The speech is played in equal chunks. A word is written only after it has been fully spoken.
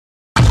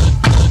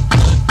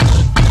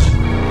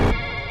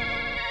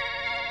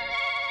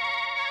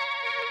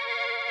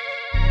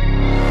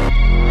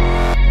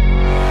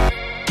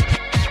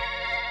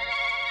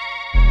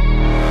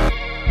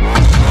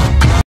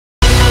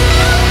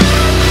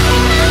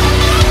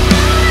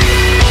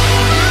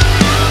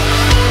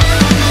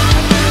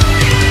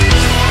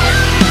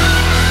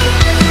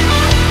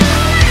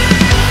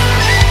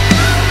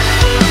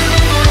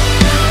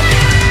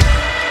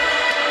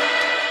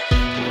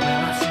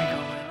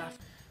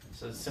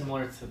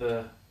similar to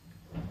the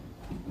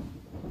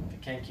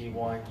Kenki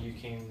one, you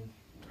can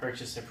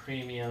purchase a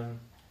premium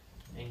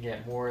and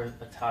get more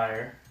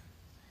attire.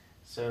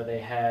 So they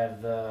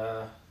have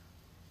the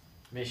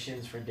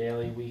missions for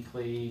daily,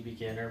 weekly,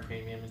 beginner,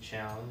 premium, and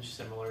challenge,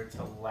 similar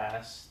to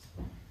last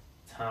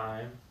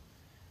time.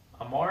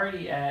 I'm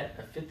already at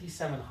a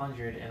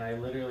 5,700 and I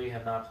literally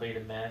have not played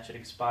a match. It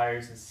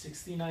expires in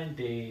 69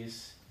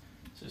 days.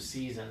 So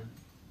season.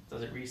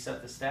 Does it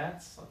reset the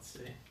stats? Let's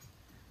see.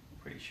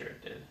 Pretty sure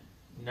it did.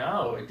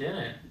 No, it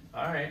didn't.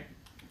 Alright.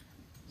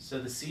 So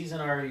the season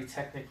already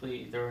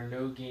technically, there were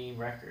no game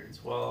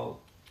records. Well,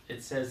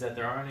 it says that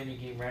there aren't any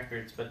game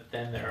records, but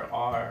then there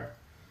are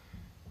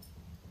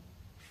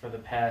for the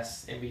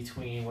past, in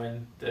between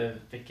when the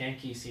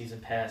Genki season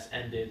pass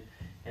ended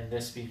and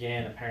this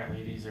began.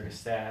 Apparently these are the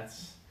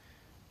stats.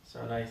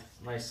 So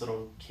nice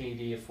little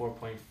KD of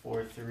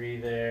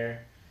 4.43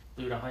 there.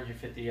 Loot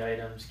 150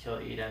 items, kill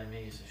 8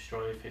 enemies,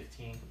 destroy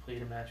 15,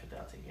 complete a match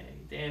without taking any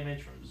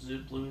damage from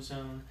Blue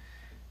Zone.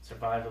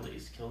 Survive at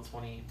least, kill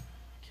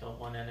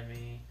 1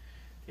 enemy,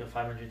 deal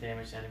 500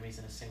 damage to enemies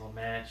in a single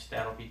match.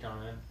 That'll be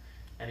done.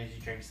 Energy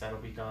drinks, that'll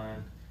be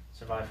done.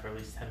 Survive for at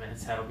least 10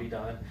 minutes, that'll be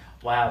done.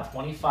 Wow,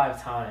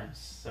 25 times.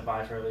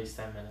 Survive for at least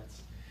 10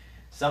 minutes.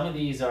 Some of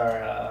these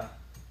are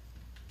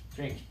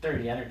drink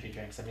 30 energy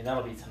drinks. I mean,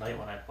 that'll be tonight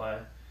when I play.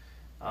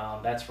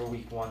 That's for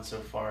week 1 so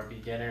far.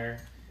 Beginner,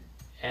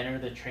 enter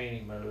the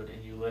training mode,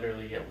 and you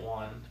literally get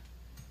 1.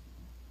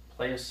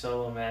 Play a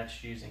solo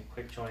match using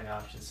quick join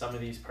options. Some of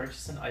these,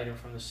 purchase an item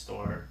from the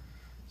store.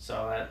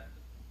 So that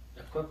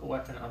equip a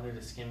weapon under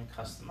the skin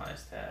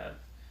customize tab.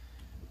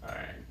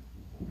 Alright.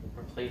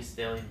 Replace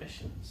daily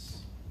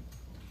missions.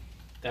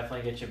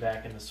 Definitely get you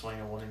back in the swing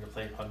of wanting to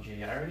play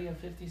PUBG. I already have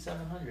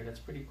 5,700. That's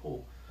pretty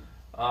cool.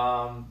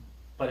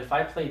 But if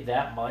I played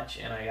that much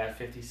and I got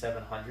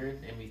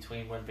 5,700 in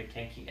between when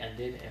Vikenki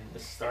ended and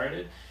this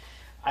started,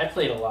 I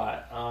played a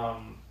lot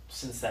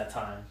since that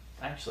time.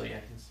 Actually, I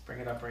can bring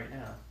it up right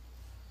now.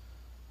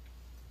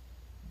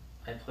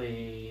 I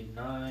played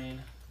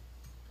 9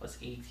 plus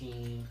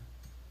 18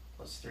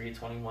 plus 3,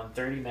 21,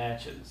 30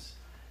 matches.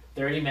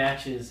 30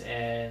 matches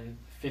and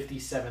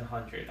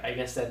 5,700. I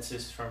guess that's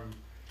just from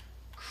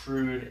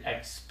crude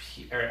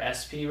XP or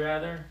SP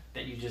rather,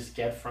 that you just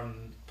get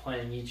from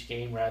playing each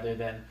game rather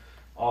than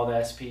all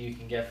the SP you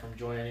can get from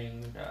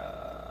joining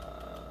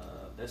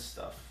this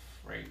stuff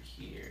right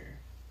here.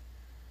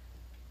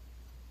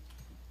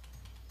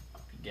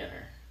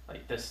 Beginner,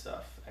 like this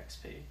stuff,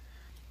 XP.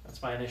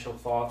 That's my initial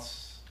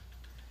thoughts.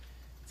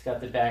 It's got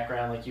the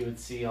background like you would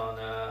see on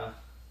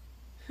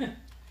like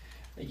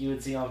you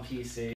would see on PC.